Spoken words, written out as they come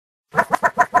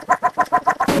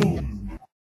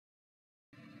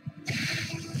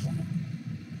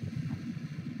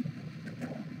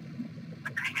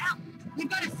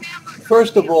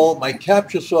First of all, my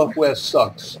capture software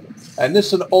sucks. And this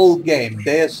is an old game,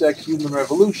 Deus Ex Human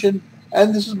Revolution,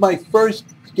 and this is my first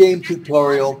game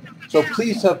tutorial, so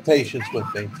please have patience with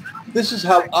me. This is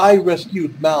how I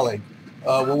rescued Malik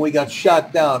when we got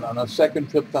shot down on our second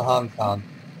trip to Hong Kong.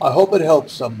 I hope it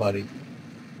helps somebody.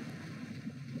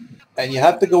 And you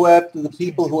have to go after the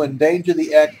people who endanger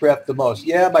the aircraft the most.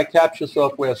 Yeah, my capture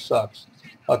software sucks.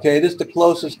 Okay, this is the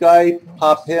closest guy.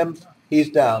 Pop him. He's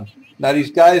down. Now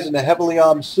these guys in the heavily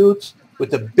armed suits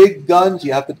with the big guns,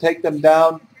 you have to take them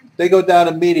down. They go down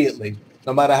immediately.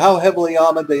 No matter how heavily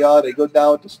armored they are, they go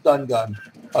down with the stun gun.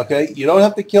 Okay, you don't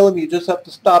have to kill them. You just have to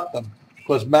stop them.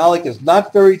 Because Malik is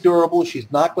not very durable.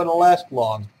 She's not going to last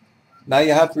long. Now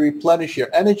you have to replenish your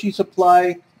energy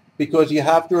supply, because you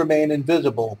have to remain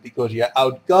invisible, because you're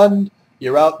outgunned,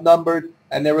 you're outnumbered,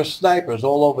 and there are snipers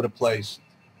all over the place.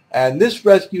 And this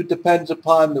rescue depends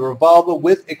upon the revolver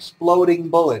with exploding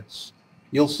bullets.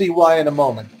 You'll see why in a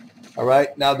moment. All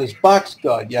right, now this box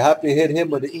guard, you have to hit him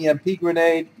with an EMP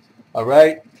grenade. All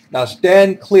right, now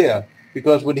stand clear,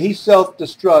 because when he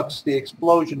self-destructs, the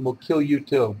explosion will kill you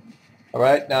too. All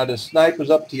right, now the sniper's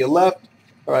up to your left.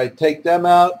 All right, take them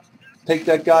out. Take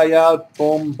that guy out.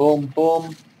 Boom, boom,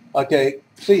 boom. Okay,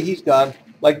 see, he's gone.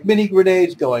 Like mini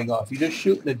grenades going off. You just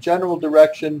shoot in a general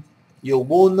direction. You'll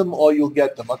wound them or you'll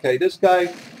get them. Okay, this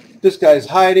guy's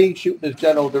hiding, shooting his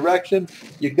general direction.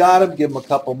 You got him. Give him a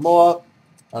couple more.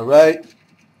 All right.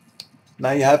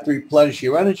 Now you have to replenish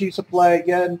your energy supply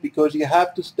again, because you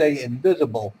have to stay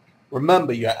invisible.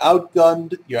 Remember, you're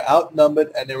outgunned, you're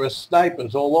outnumbered, and there are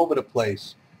snipers all over the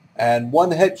place. And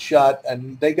one headshot,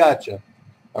 and they got you.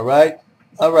 All right.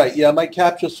 All right, yeah, my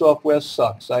capture software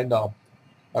sucks, I know.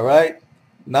 All right,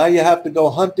 now you have to go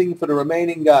hunting for the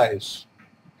remaining guys.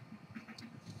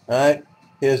 All right,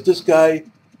 here's this guy.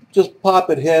 Just pop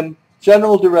at him.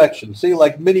 General direction, see,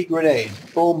 like mini grenades.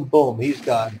 Boom, boom, he's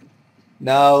gone.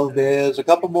 Now there's a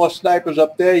couple more snipers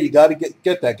up there. You got to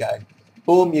get that guy.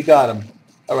 Boom, you got him.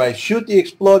 All right, shoot the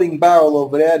exploding barrel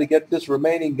over there to get this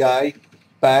remaining guy.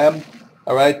 Bam.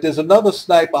 All right, there's another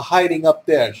sniper hiding up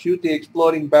there. Shoot the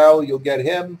exploding barrel, you'll get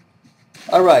him.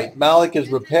 All right, Malik has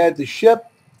repaired the ship.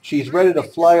 She's ready to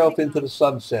fly off into the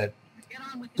sunset.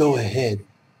 Go ahead,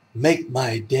 make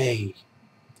my day.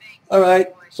 All right,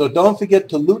 so don't forget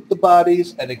to loot the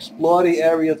bodies and explore the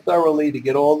area thoroughly to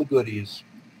get all the goodies.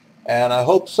 And I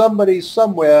hope somebody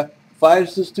somewhere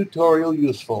finds this tutorial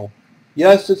useful.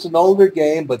 Yes, it's an older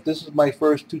game, but this is my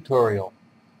first tutorial.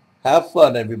 Have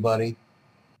fun, everybody.